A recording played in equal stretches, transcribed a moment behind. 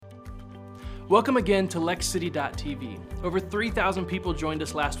Welcome again to LexCity.tv. Over 3,000 people joined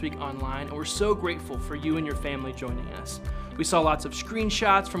us last week online, and we're so grateful for you and your family joining us. We saw lots of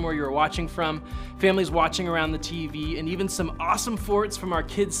screenshots from where you were watching from, families watching around the TV, and even some awesome forts from our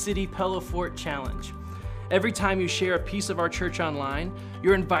Kids City Pella Fort Challenge. Every time you share a piece of our church online,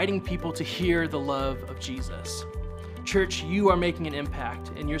 you're inviting people to hear the love of Jesus. Church, you are making an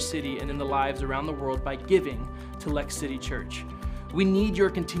impact in your city and in the lives around the world by giving to Lex City Church. We need your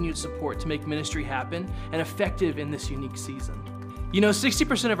continued support to make ministry happen and effective in this unique season. You know,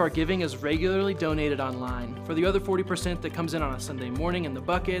 60% of our giving is regularly donated online. For the other 40% that comes in on a Sunday morning in the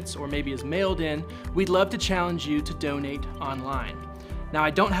buckets or maybe is mailed in, we'd love to challenge you to donate online. Now, I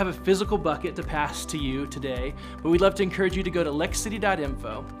don't have a physical bucket to pass to you today, but we'd love to encourage you to go to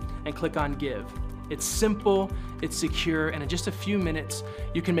lexcity.info and click on Give. It's simple, it's secure, and in just a few minutes,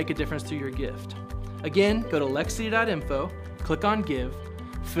 you can make a difference through your gift. Again, go to lexcity.info, click on Give,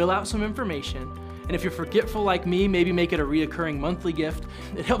 fill out some information, and if you're forgetful like me, maybe make it a reoccurring monthly gift.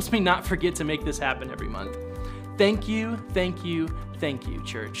 It helps me not forget to make this happen every month. Thank you, thank you, thank you,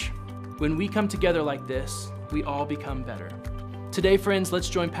 church. When we come together like this, we all become better. Today, friends, let's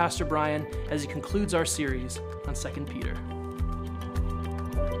join Pastor Brian as he concludes our series on 2 Peter.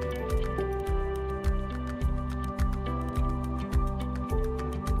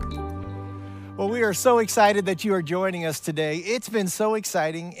 Well, we are so excited that you are joining us today. It's been so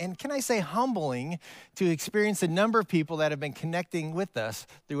exciting, and can I say humbling, to experience the number of people that have been connecting with us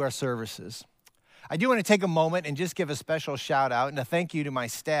through our services. I do want to take a moment and just give a special shout out and a thank you to my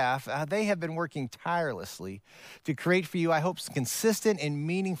staff. They have been working tirelessly to create for you, I hope, consistent and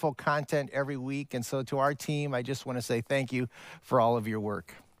meaningful content every week. And so to our team, I just want to say thank you for all of your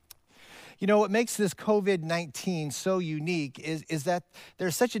work. You know, what makes this COVID-19 so unique is that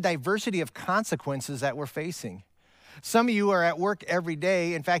there's such a diversity of consequences that we're facing. Some of you are at work every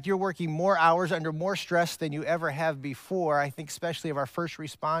day. In fact, you're working more hours under more stress than you ever have before. I think especially of our first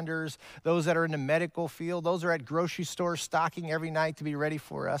responders, those that are in the medical field, those are at grocery stores stocking every night to be ready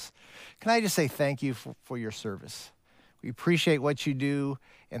for us. Can I just say thank you for your service? We appreciate what you do,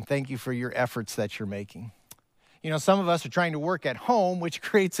 and thank you for your efforts that you're making. You know, some of us are trying to work at home, which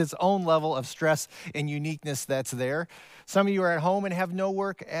creates its own level of stress and uniqueness that's there. Some of you are at home and have no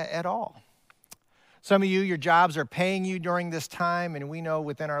work at all. Some of you, your jobs are paying you during this time, and we know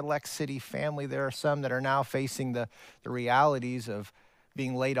within our Lex City family, there are some that are now facing the realities of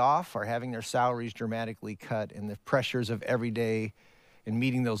being laid off or having their salaries dramatically cut, and the pressures of every day and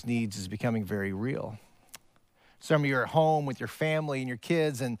meeting those needs is becoming very real. Some of you are at home with your family and your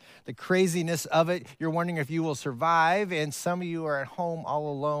kids, and the craziness of it, you're wondering if you will survive, and some of you are at home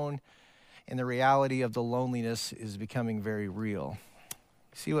all alone, and the reality of the loneliness is becoming very real.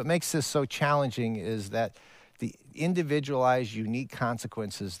 See, what makes this so challenging is that the individualized, unique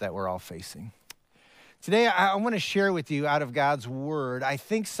consequences that we're all facing. Today, I want to share with you out of God's Word, I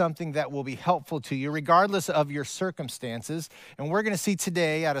think something that will be helpful to you regardless of your circumstances. And we're going to see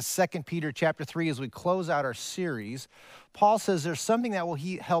today out of 2 Peter chapter 3 as we close out our series, Paul says there's something that will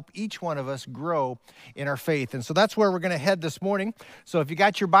help each one of us grow in our faith. And so that's where we're going to head this morning. So if you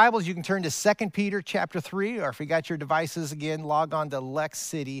got your Bibles, you can turn to 2 Peter chapter 3, or if you got your devices, again, log on to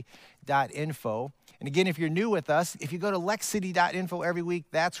lexcity.info. And again, if you're new with us, if you go to lexcity.info every week,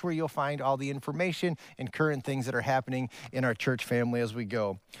 that's where you'll find all the information and current things that are happening in our church family as we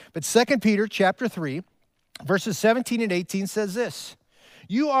go. But 2 Peter chapter 3, verses 17 and 18 says this: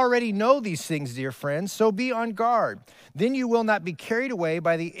 "You already know these things, dear friends, so be on guard. Then you will not be carried away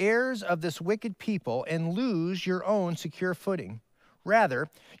by the errors of this wicked people and lose your own secure footing. Rather,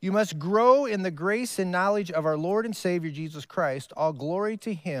 you must grow in the grace and knowledge of our Lord and Savior Jesus Christ. All glory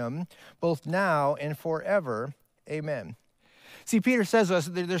to him, both now and forever. Amen." See, Peter says to us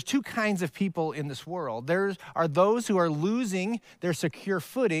there's two kinds of people in this world. There are those who are losing their secure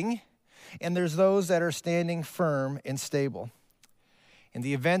footing, and there's those that are standing firm and stable. And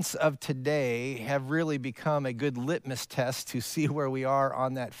the events of today have really become a good litmus test to see where we are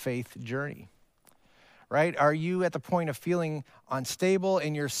on that faith journey. Right? Are you at the point of feeling unstable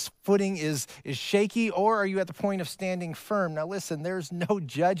and your footing is shaky, or are you at the point of standing firm? Now listen, there's no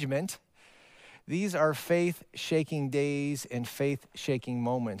judgment. These are faith-shaking days and faith-shaking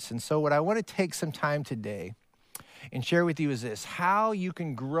moments. And so what I want to take some time today and share with you is this: how you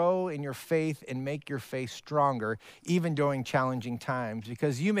can grow in your faith and make your faith stronger even during challenging times.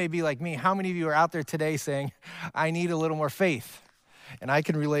 Because you may be like me. How many of you are out there today saying, I need a little more faith? And I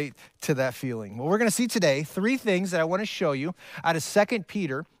can relate to that feeling. Well, we're going to see today three things that I want to show you out of 2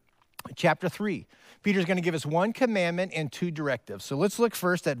 Peter chapter 3. Peter's going to give us one commandment and two directives. So let's look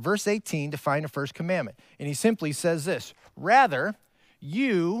first at verse 18 to find the first commandment. And he simply says this: "Rather,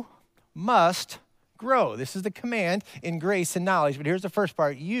 you must grow. This is the command in grace and knowledge. But here's the first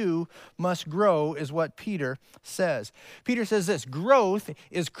part. You must grow is what Peter says. Peter says this: growth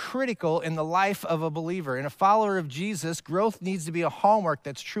is critical in the life of a believer. In a follower of Jesus, growth needs to be a hallmark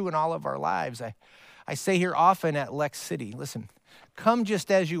that's true in all of our lives. I say here often at Lex City, listen, come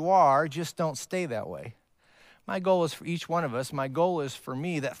just as you are, just don't stay that way. My goal is for each one of us, my goal is for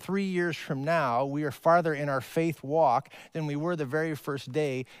me that 3 years from now, we are farther in our faith walk than we were the very first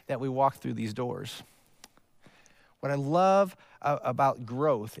day that we walked through these doors. What I love about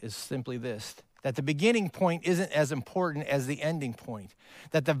growth is simply this, that the beginning point isn't as important as the ending point.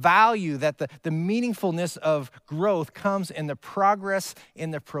 That the value, that the meaningfulness of growth comes in the progress,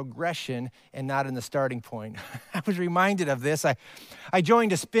 in the progression, and not in the starting point. I was reminded of this. I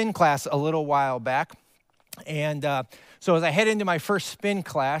joined a spin class a little while back. And so as I head into my first spin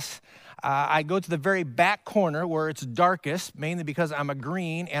class, I go to the very back corner where it's darkest, mainly because I'm a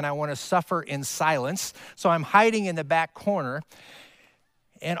green and I want to suffer in silence. So I'm hiding in the back corner.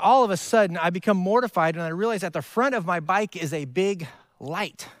 And all of a sudden, I become mortified and I realize at the front of my bike is a big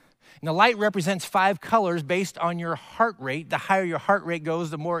light. And the light represents 5 colors based on your heart rate. The higher your heart rate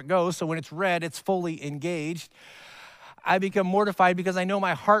goes, the more it goes. So when it's red, it's fully engaged. I become mortified because I know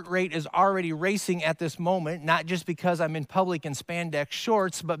my heart rate is already racing at this moment, not just because I'm in public in spandex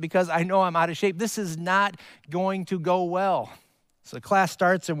shorts, but because I know I'm out of shape. This is not going to go well. So the class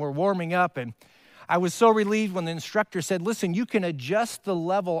starts and we're warming up, and I was so relieved when the instructor said, listen, you can adjust the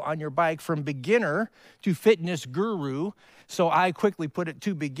level on your bike from beginner to fitness guru. So I quickly put it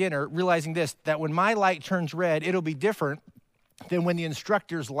to beginner, realizing this, that when my light turns red, it'll be different than when the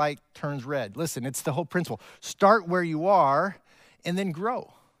instructor's light turns red. Listen, it's the whole principle. Start where you are and then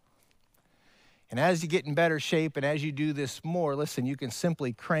grow. And as you get in better shape and as you do this more, listen, you can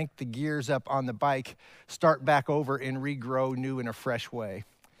simply crank the gears up on the bike, start back over and regrow new in a fresh way.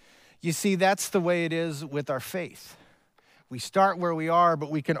 You see, that's the way it is with our faith. We start where we are, but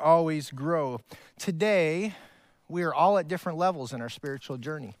we can always grow. Today, we are all at different levels in our spiritual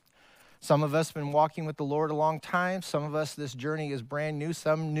journey. Some of us have been walking with the Lord a long time. Some of us, this journey is brand new.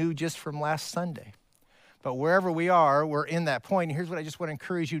 Some new just from last Sunday. But wherever we are, we're in that point. And here's what I just want to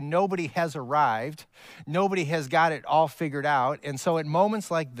encourage you. Nobody has arrived. Nobody has got it all figured out. And so at moments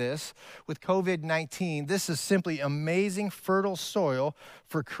like this, with COVID-19, this is simply amazing, fertile soil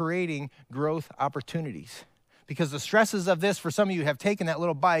for creating growth opportunities. Because the stresses of this, for some of you, have taken that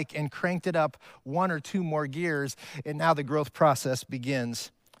little bike and cranked it up 1 or 2 more gears. And now the growth process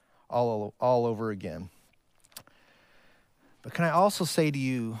begins all over again. But can I also say to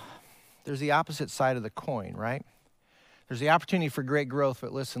you, there's the opposite side of the coin, right? There's the opportunity for great growth,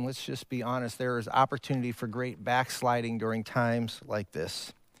 but listen, let's just be honest. There is opportunity for great backsliding during times like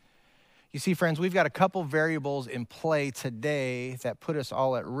this. You see, friends, we've got a couple variables in play today that put us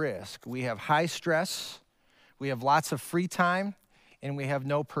all at risk. We have high stress, we have lots of free time, and we have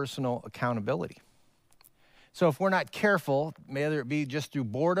no personal accountability. So if we're not careful, whether it be just through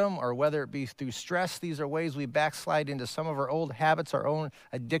boredom or whether it be through stress, these are ways we backslide into some of our old habits, our own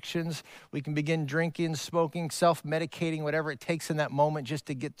addictions. We can begin drinking, smoking, self-medicating, whatever it takes in that moment just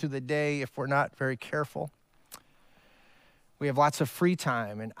to get through the day if we're not very careful. We have lots of free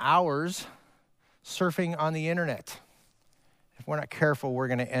time and hours surfing on the internet. If we're not careful, we're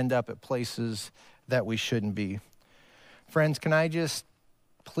going to end up at places that we shouldn't be. Friends, can I just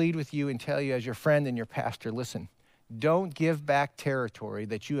plead with you and tell you as your friend and your pastor, listen, don't give back territory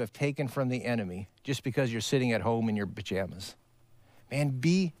that you have taken from the enemy just because you're sitting at home in your pajamas. Man,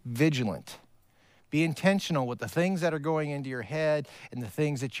 be vigilant. Be intentional with the things that are going into your head and the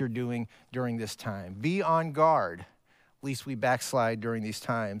things that you're doing during this time. Be on guard, lest we backslide during these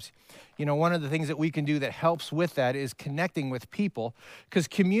times. You know, one of the things that we can do that helps with that is connecting with people, because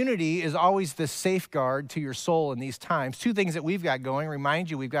community is always the safeguard to your soul in these times. 2 things that we've got going.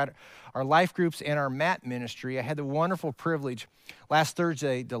 Remind you, we've got our life groups and our MAT ministry. I had the wonderful privilege last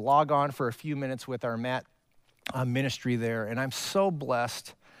Thursday to log on for a few minutes with our MAT ministry there, and I'm so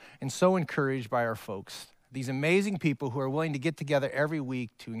blessed and so encouraged by our folks. These amazing people who are willing to get together every week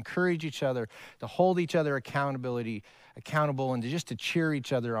to encourage each other, to hold each other accountable, and to cheer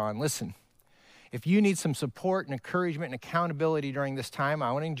each other on. Listen, if you need some support and encouragement and accountability during this time,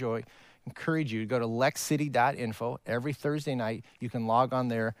 I want to encourage you to go to lexcity.info. Every Thursday night, you can log on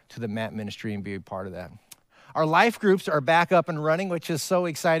there to the MAT ministry and be a part of that. Our life groups are back up and running, which is so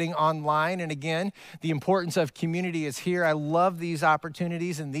exciting online. And again, the importance of community is here. I love these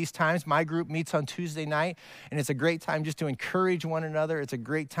opportunities and these times. My group meets on Tuesday night, and it's a great time just to encourage one another. It's a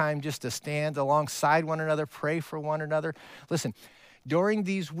great time just to stand alongside one another, pray for one another. Listen, during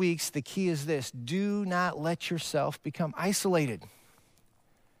these weeks, the key is this: do not let yourself become isolated.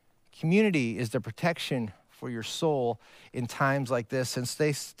 Community is the protection for your soul in times like this, and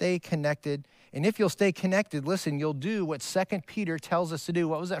stay connected. And if you'll stay connected, listen, you'll do what 2 Peter tells us to do.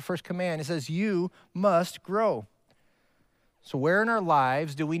 What was that first command? It says, you must grow. So where in our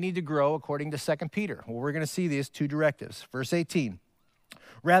lives do we need to grow according to 2 Peter? Well, we're going to see these two directives. Verse 18,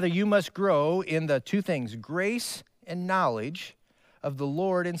 rather you must grow in the two things, grace and knowledge of the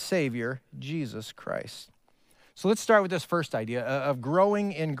Lord and Savior, Jesus Christ. So let's start with this first idea of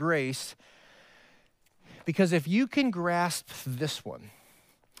growing in grace, because if you can grasp this one,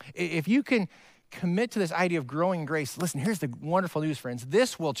 if you can commit to this idea of growing in grace, listen, here's the wonderful news, friends.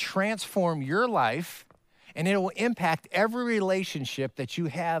 This will transform your life, and it will impact every relationship that you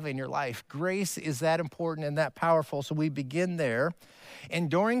have in your life. Grace is that important and that powerful, so we begin there. And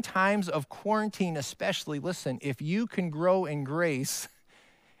during times of quarantine especially, listen, if you can grow in grace,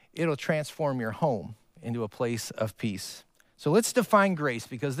 it'll transform your home into a place of peace. So let's define grace,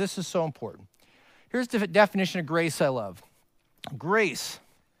 because this is so important. Here's the definition of grace I love. Grace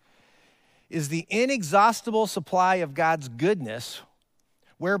is the inexhaustible supply of God's goodness,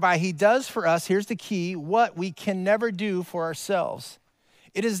 whereby he does for us, here's the key, what we can never do for ourselves.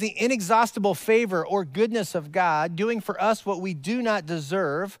 It is the inexhaustible favor or goodness of God doing for us what we do not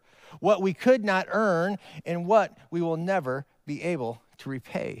deserve, what we could not earn, and what we will never be able to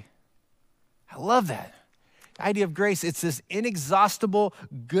repay. I love that. The idea of grace, it's this inexhaustible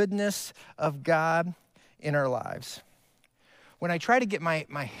goodness of God in our lives. When I try to get my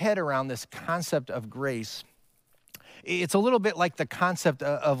head around this concept of grace, it's a little bit like the concept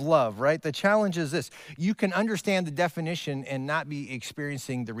of love, right? The challenge is this. You can understand the definition and not be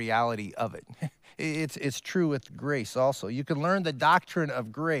experiencing the reality of it. It's true with grace also. You can learn the doctrine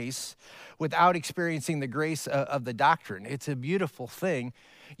of grace without experiencing the grace of the doctrine. It's a beautiful thing.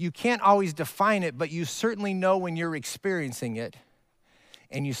 You can't always define it, but you certainly know when you're experiencing it,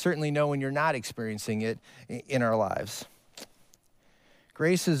 and you certainly know when you're not experiencing it in our lives.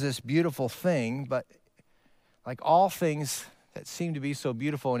 Grace is this beautiful thing, but like all things that seem to be so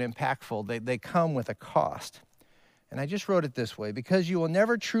beautiful and impactful, they come with a cost. And I just wrote it this way, because you will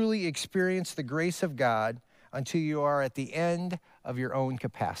never truly experience the grace of God until you are at the end of your own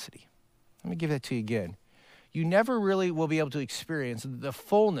capacity. Let me give that to you again. You never really will be able to experience the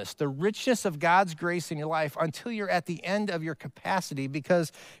fullness, the richness of God's grace in your life until you're at the end of your capacity,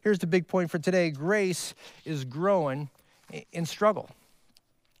 because here's the big point for today. Grace is growing in struggle.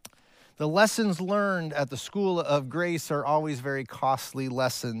 The lessons learned at the school of grace are always very costly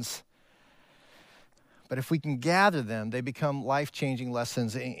lessons. But if we can gather them, they become life-changing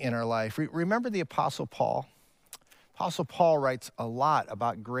lessons in our life. Remember the Apostle Paul? Apostle Paul writes a lot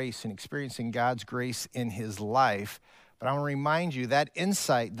about grace and experiencing God's grace in his life. But I want to remind you that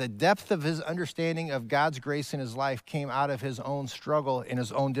insight, the depth of his understanding of God's grace in his life came out of his own struggle and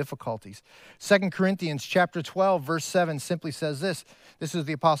his own difficulties. 2 Corinthians chapter 12, verse 7 simply says this. This is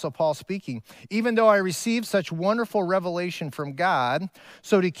the Apostle Paul speaking. Even though I received such wonderful revelation from God,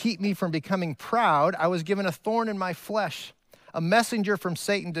 so to keep me from becoming proud, I was given a thorn in my flesh, a messenger from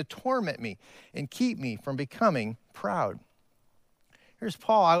Satan to torment me and keep me from becoming proud. Here's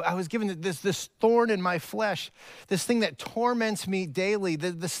Paul. I was given this thorn in my flesh, this thing that torments me daily,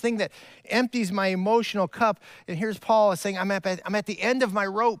 this thing that empties my emotional cup. And here's Paul saying, I'm at the end of my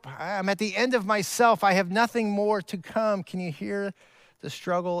rope. I'm at the end of myself. I have nothing more to come. Can you hear the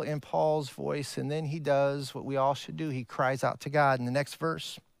struggle in Paul's voice? And then he does what we all should do. He cries out to God in the next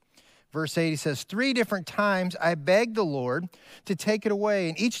verse. Verse 8, he says, 3 different times I begged the Lord to take it away.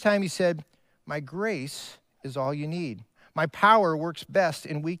 And each time he said, my grace is all you need. My power works best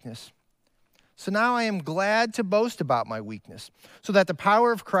in weakness. So now I am glad to boast about my weakness, so that the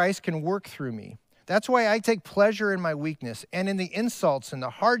power of Christ can work through me. That's why I take pleasure in my weakness and in the insults and the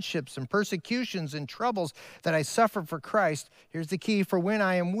hardships and persecutions and troubles that I suffer for Christ. Here's the key, for when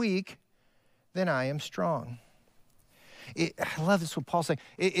I am weak, then I am strong. I love this, what Paul's saying.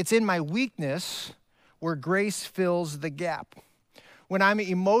 It's in my weakness where grace fills the gap. When I'm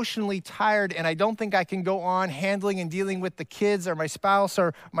emotionally tired and I don't think I can go on handling and dealing with the kids or my spouse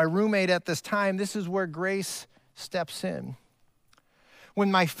or my roommate at this time, this is where grace steps in.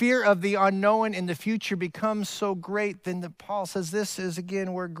 When my fear of the unknown in the future becomes so great, then Paul says this is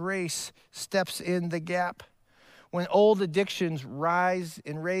again where grace steps in the gap. When old addictions rise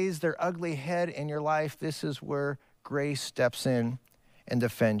and raise their ugly head in your life, this is where grace steps in and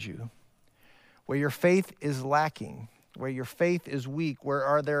defends you. Where your faith is lacking, where your faith is weak,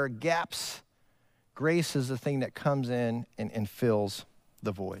 where there are gaps, grace is the thing that comes in and fills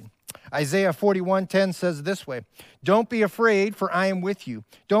the void. Isaiah 41:10 says this way, don't be afraid, for I am with you.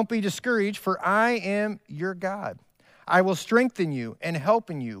 Don't be discouraged, for I am your God. I will strengthen you and help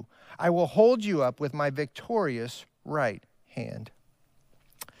you. I will hold you up with my victorious right hand.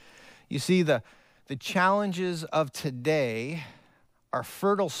 You see, the challenges of today are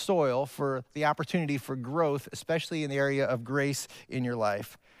fertile soil for the opportunity for growth, especially in the area of grace in your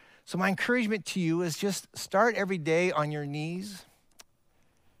life. So my encouragement to you is just start every day on your knees.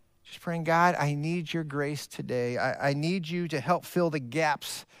 Just praying, God, I need your grace today. I need you to help fill the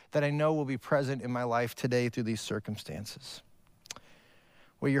gaps that I know will be present in my life today through these circumstances.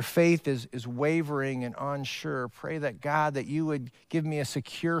 Where your faith is wavering and unsure, pray that, God, that you would give me a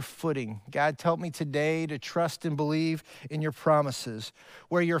secure footing. God, help me today to trust and believe in your promises.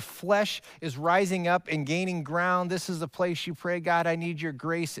 Where your flesh is rising up and gaining ground, this is the place you pray, God, I need your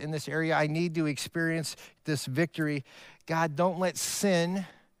grace in this area. I need to experience this victory. God, don't let sin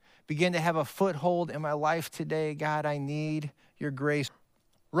begin to have a foothold in my life today. God, I need your grace.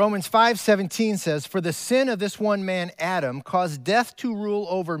 Romans 5:17 says, for the sin of this one man, Adam, caused death to rule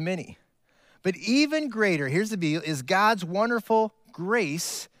over many. But even greater, here's the deal, is God's wonderful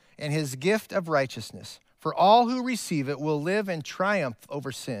grace and his gift of righteousness. For all who receive it will live and triumph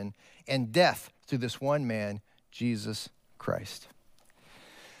over sin and death through this one man, Jesus Christ.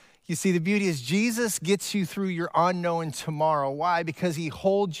 You see, the beauty is Jesus gets you through your unknown tomorrow. Why? Because he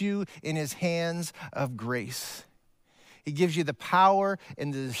holds you in his hands of grace. He gives you the power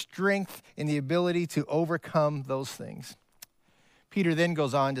and the strength and the ability to overcome those things. Peter then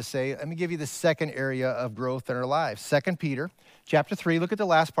goes on to say, let me give you the second area of growth in our lives. 2 Peter chapter 3, look at the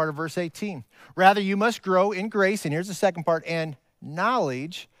last part of verse 18. Rather, you must grow in grace, and here's the second part, and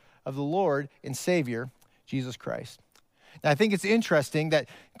knowledge of the Lord and Savior, Jesus Christ. Now, I think it's interesting that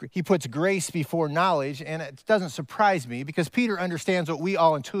he puts grace before knowledge, and it doesn't surprise me because Peter understands what we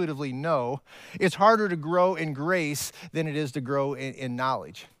all intuitively know. It's harder to grow in grace than it is to grow in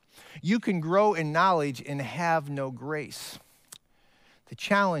knowledge. You can grow in knowledge and have no grace. The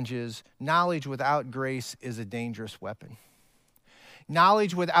challenge is knowledge without grace is a dangerous weapon.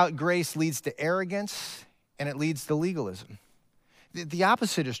 Knowledge without grace leads to arrogance, and it leads to legalism. The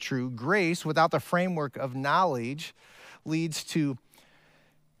opposite is true. Grace without the framework of knowledge leads to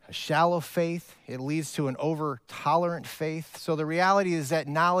a shallow faith. It leads to an over-tolerant faith. So the reality is that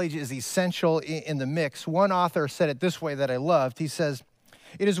knowledge is essential in the mix. One author said it this way that I loved. He says,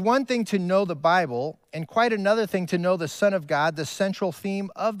 it is one thing to know the Bible and quite another thing to know the Son of God, the central theme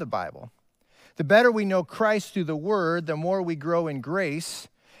of the Bible. The better we know Christ through the Word, the more we grow in grace.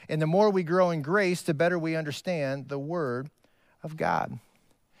 And the more we grow in grace, the better we understand the Word of God.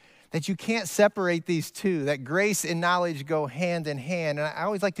 That you can't separate these two, that grace and knowledge go hand in hand. And I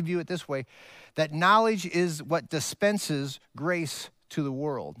always like to view it this way, that knowledge is what dispenses grace to the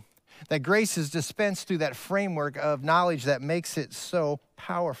world. That grace is dispensed through that framework of knowledge that makes it so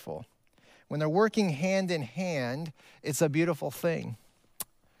powerful. When they're working hand in hand, it's a beautiful thing.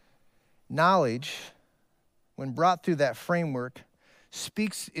 Knowledge, when brought through that framework,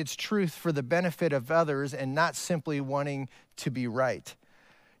 speaks its truth for the benefit of others and not simply wanting to be right.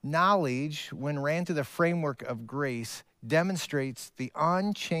 Knowledge, when ran through the framework of grace, demonstrates the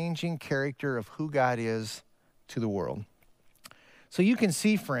unchanging character of who God is to the world. So you can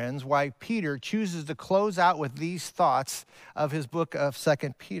see, friends, why Peter chooses to close out with these thoughts of his book of 2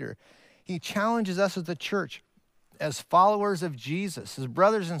 Peter. He challenges us as the church, as followers of Jesus, as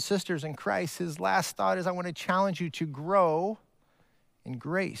brothers and sisters in Christ. His last thought is, I want to challenge you to grow in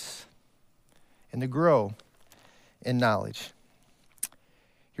grace and to grow in knowledge.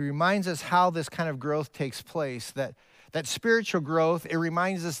 He reminds us how this kind of growth takes place, that spiritual growth, it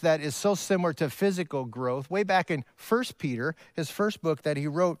reminds us that is so similar to physical growth. Way back in 1 Peter, his first book that he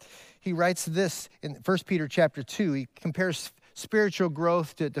wrote, he writes this in 1 Peter chapter 2. He compares spiritual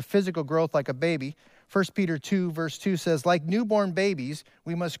growth to physical growth like a baby. 1 Peter 2 verse 2 says, like newborn babies,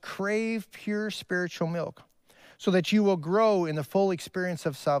 we must crave pure spiritual milk so that you will grow in the full experience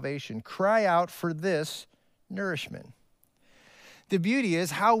of salvation. Cry out for this nourishment. The beauty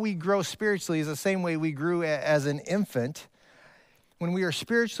is how we grow spiritually is the same way we grew as an infant. When we are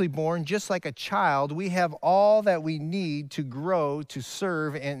spiritually born, just like a child, we have all that we need to grow, to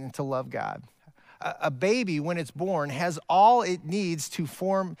serve, and to love God. A baby, when it's born, has all it needs to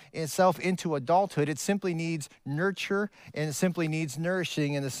form itself into adulthood. It simply needs nurture, and it simply needs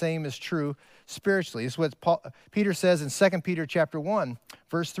nourishing, and the same is true spiritually. It's what Peter says in 2 Peter chapter 1,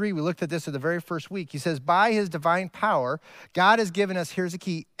 verse 3. We looked at this at the very first week. He says, by his divine power, God has given us, here's the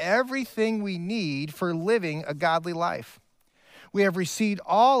key, everything we need for living a godly life. We have received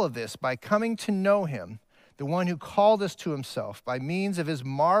all of this by coming to know him, the one who called us to himself by means of his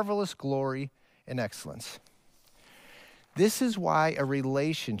marvelous glory and excellence. This is why a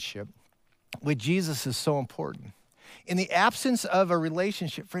relationship with Jesus is so important. In the absence of a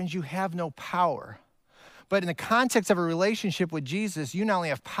relationship, friends, you have no power. But in the context of a relationship with Jesus, you not only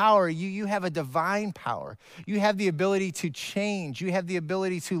have power, you have a divine power. You have the ability to change. You have the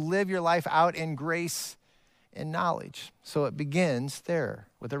ability to live your life out in grace and knowledge. So it begins there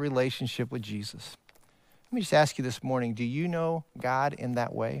with a relationship with Jesus. Let me just ask you this morning, do you know God in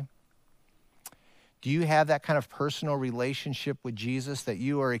that way? Do you have that kind of personal relationship with Jesus that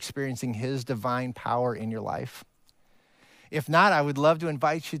you are experiencing his divine power in your life? If not, I would love to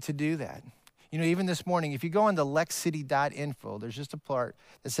invite you to do that. You know, even this morning, if you go on to lexcity.info, there's just a part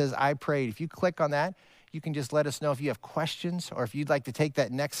that says, I prayed. If you click on that, you can just let us know if you have questions or if you'd like to take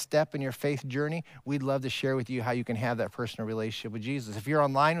that next step in your faith journey. We'd love to share with you how you can have that personal relationship with Jesus. If you're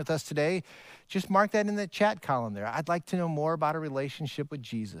online with us today, just mark that in the chat column there. I'd like to know more about a relationship with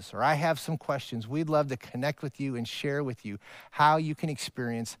Jesus, or I have some questions. We'd love to connect with you and share with you how you can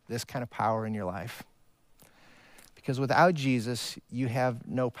experience this kind of power in your life. Because without Jesus, you have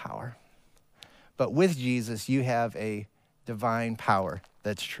no power. But with Jesus, you have a divine power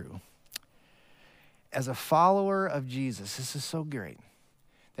that's true. As a follower of Jesus, this is so great.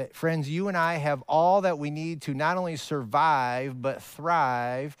 That, friends, you and I have all that we need to not only survive, but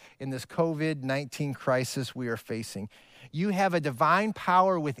thrive in this COVID-19 crisis we are facing. You have a divine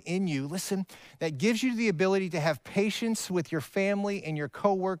power within you, listen, that gives you the ability to have patience with your family and your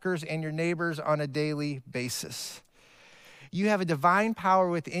coworkers and your neighbors on a daily basis. You have a divine power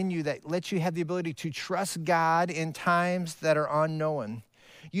within you that lets you have the ability to trust God in times that are unknown.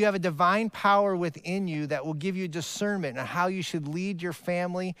 You have a divine power within you that will give you discernment on how you should lead your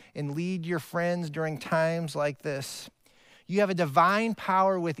family and lead your friends during times like this. You have a divine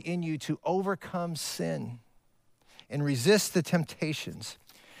power within you to overcome sin and resist the temptations.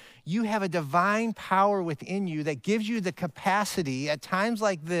 You have a divine power within you that gives you the capacity at times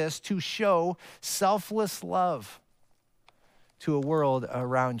like this to show selfless love to a world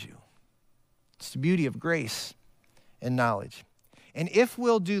around you. It's the beauty of grace and knowledge. And if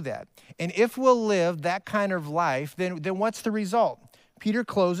we'll do that, and if we'll live that kind of life, then what's the result? Peter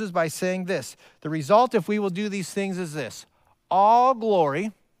closes by saying this. The result, if we will do these things, is this: all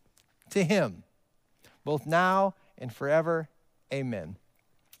glory to him, both now and forever. Amen.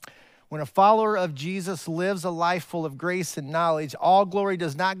 When a follower of Jesus lives a life full of grace and knowledge, all glory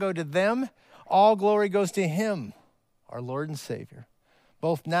does not go to them. All glory goes to him, our Lord and Savior,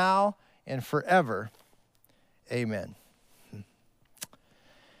 both now and forever. Amen.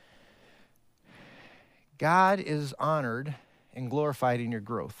 God is honored and glorified in your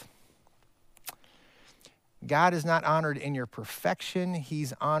growth. God is not honored in your perfection.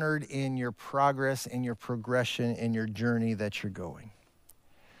 He's honored in your progress, in your progression, in your journey that you're going.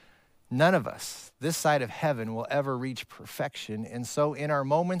 None of us this side of heaven will ever reach perfection. And so in our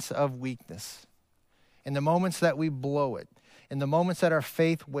moments of weakness, in the moments that we blow it, in the moments that our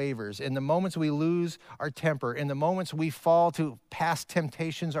faith wavers, in the moments we lose our temper, in the moments we fall to past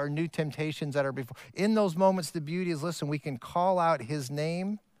temptations or new temptations that are before, in those moments, the beauty is, listen, we can call out his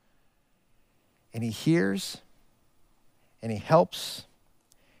name and he hears and he helps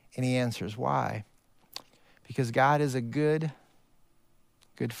and he answers. Why? Because God is a good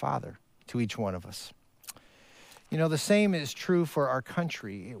Father to each one of us. You know, the same is true for our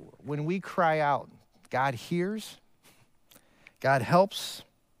country. When we cry out, God hears, God helps,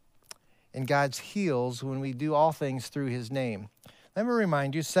 and God heals when we do all things through his name. Let me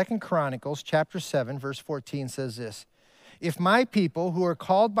remind you, 2 Chronicles chapter 7, verse 14 says this: if my people who are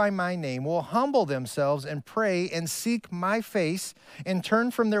called by my name will humble themselves and pray and seek my face and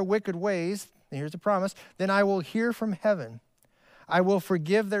turn from their wicked ways, and here's the promise, then I will hear from heaven. I will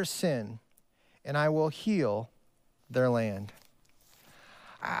forgive their sin, and I will heal their land.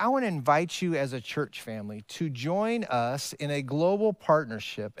 I want to invite you as a church family to join us in a global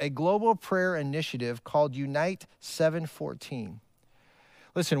partnership, a global prayer initiative called Unite 714.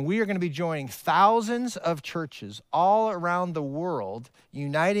 Listen, we are going to be joining thousands of churches all around the world,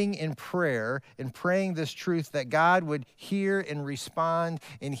 uniting in prayer and praying this truth that God would hear and respond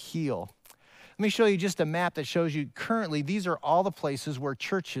and heal. Let me show you just a map that shows you currently these are all the places where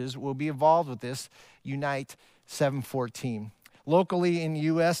churches will be involved with this Unite 714. Locally in the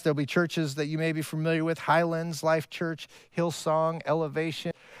U.S., there'll be churches that you may be familiar with: Highlands Life Church, Hillsong,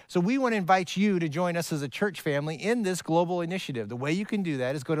 Elevation. So we want to invite you to join us as a church family in this global initiative. The way you can do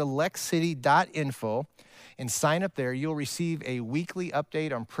that is go to lexcity.info and sign up there. You'll receive a weekly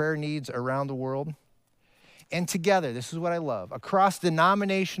update on prayer needs around the world. And together, this is what I love, across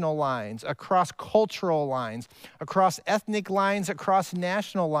denominational lines, across cultural lines, across ethnic lines, across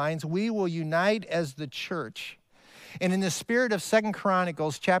national lines, we will unite as the church. And in the spirit of 2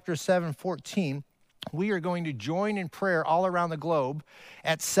 Chronicles chapter 7:14, we are going to join in prayer all around the globe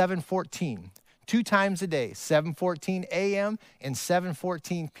at 7:14. 2 times a day, 7:14 a.m. and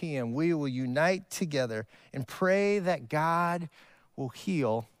 7:14 p.m. We will unite together and pray that God will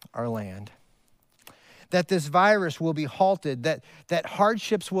heal our land, that this virus will be halted, that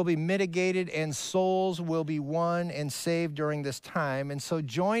hardships will be mitigated and souls will be won and saved during this time. And so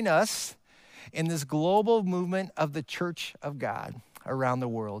join us in this global movement of the Church of God around the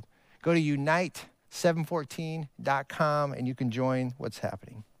world. Go to unite714.com and you can join what's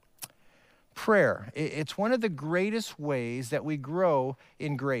happening. Prayer, it's one of the greatest ways that we grow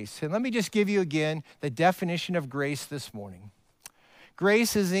in grace. And let me just give you again the definition of grace this morning.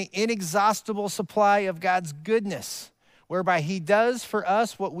 Grace is the inexhaustible supply of God's goodness, whereby he does for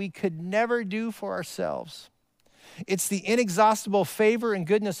us what we could never do for ourselves. It's the inexhaustible favor and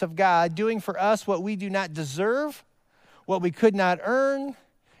goodness of God doing for us what we do not deserve, what we could not earn,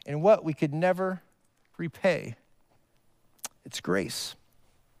 and what we could never repay. It's grace.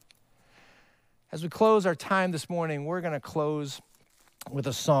 As we close our time this morning, we're going to close with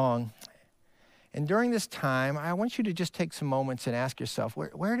a song. And during this time, I want you to just take some moments and ask yourself,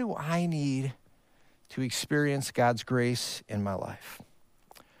 where do I need to experience God's grace in my life?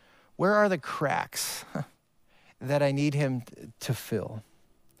 Where are the cracks that I need him to fill?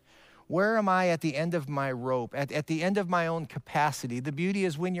 Where am I at the end of my rope, at the end of my own capacity? The beauty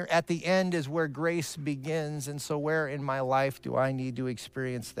is when you're at the end is where grace begins. And so where in my life do I need to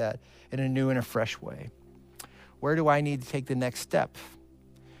experience that in a new and a fresh way? Where do I need to take the next step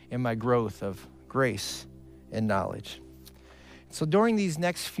in my growth of grace and knowledge? So during these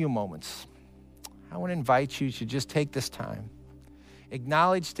next few moments, I want to invite you to just take this time.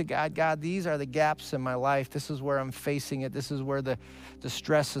 Acknowledge to God, God, these are the gaps in my life. This is where I'm facing it. This is where the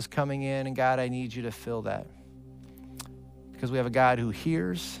stress is coming in. And God, I need you to fill that. Because we have a God who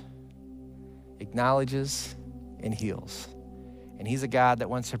hears, acknowledges, and heals. And he's a God that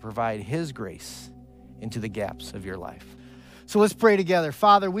wants to provide his grace into the gaps of your life. So let's pray together.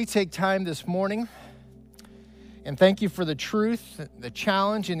 Father, we take time this morning and thank you for the truth, the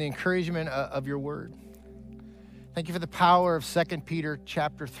challenge, and the encouragement of your word. Thank you for the power of 2 Peter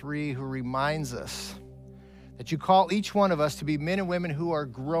chapter 3, who reminds us that you call each one of us to be men and women who are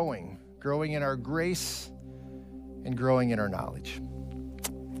growing in our grace and growing in our knowledge.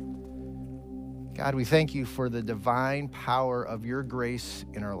 God, we thank you for the divine power of your grace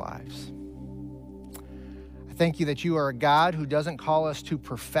in our lives. I thank you that you are a God who doesn't call us to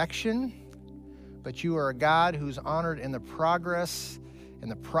perfection, but you are a God who's honored in the progress and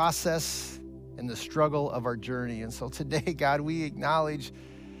the process and the struggle of our journey. And so today, God, we acknowledge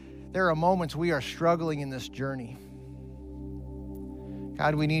there are moments we are struggling in this journey.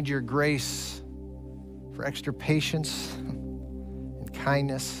 God, we need your grace for extra patience and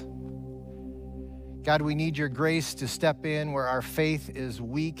kindness. God, we need your grace to step in where our faith is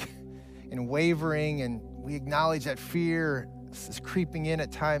weak and wavering, and we acknowledge that fear is creeping in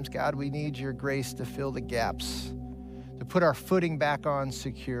at times. God, we need your grace to fill the gaps, to put our footing back on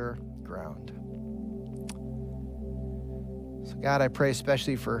secure ground. So God, I pray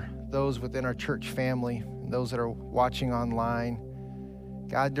especially for those within our church family, and those that are watching online.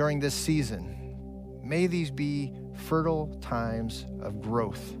 God, during this season, may these be fertile times of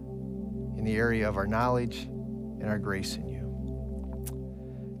growth in the area of our knowledge and our grace in you.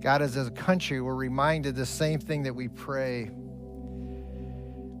 God, as a country, we're reminded the same thing that we pray.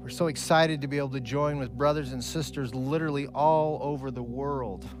 We're so excited to be able to join with brothers and sisters literally all over the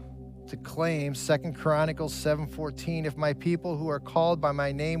world to claim 2 Chronicles 7:14, if my people who are called by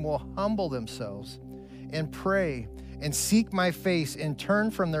my name will humble themselves and pray and seek my face and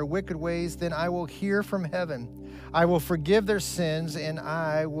turn from their wicked ways, then I will hear from heaven. I will forgive their sins and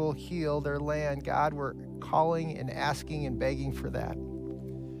I will heal their land. God, we're calling and asking and begging for that.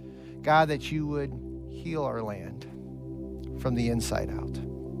 God, that you would heal our land from the inside out.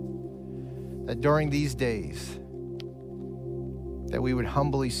 That during these days, that we would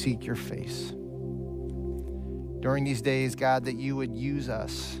humbly seek your face. During these days, God, that you would use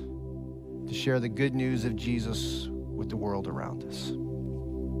us to share the good news of Jesus with the world around us.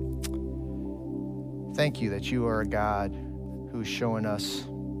 Thank you that you are a God who's showing us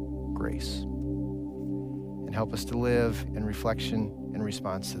grace. And help us to live in reflection and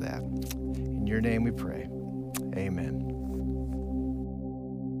response to that. In your name we pray. Amen.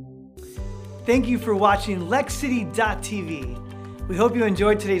 Thank you for watching LexCity.tv. We hope you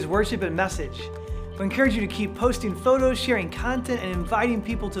enjoyed today's worship and message. We encourage you to keep posting photos, sharing content, and inviting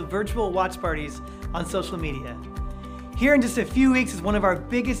people to virtual watch parties on social media. Here in just a few weeks is one of our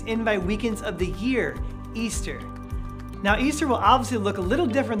biggest invite weekends of the year, Easter. Now, Easter will obviously look a little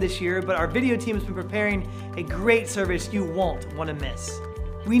different this year, but our video team has been preparing a great service you won't want to miss.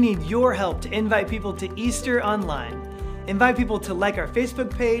 We need your help to invite people to Easter online. Invite people to like our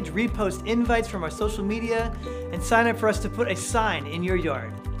Facebook page, repost invites from our social media, and sign up for us to put a sign in your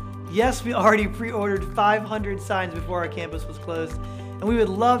yard. Yes, we already pre-ordered 500 signs before our campus was closed, and we would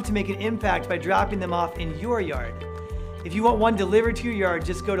love to make an impact by dropping them off in your yard. If you want one delivered to your yard,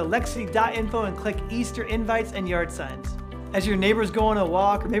 just go to lexcity.info and click Easter invites and yard signs. As your neighbors go on a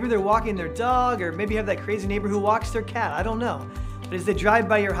walk, or maybe they're walking their dog, or maybe you have that crazy neighbor who walks their cat, I don't know. But as they drive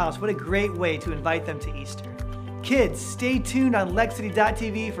by your house, what a great way to invite them to Easter. Kids, stay tuned on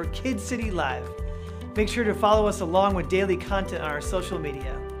lexcity.tv for Kids City Live. Make sure to follow us along with daily content on our social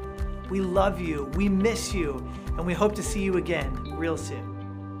media. We love you, we miss you, and we hope to see you again real soon.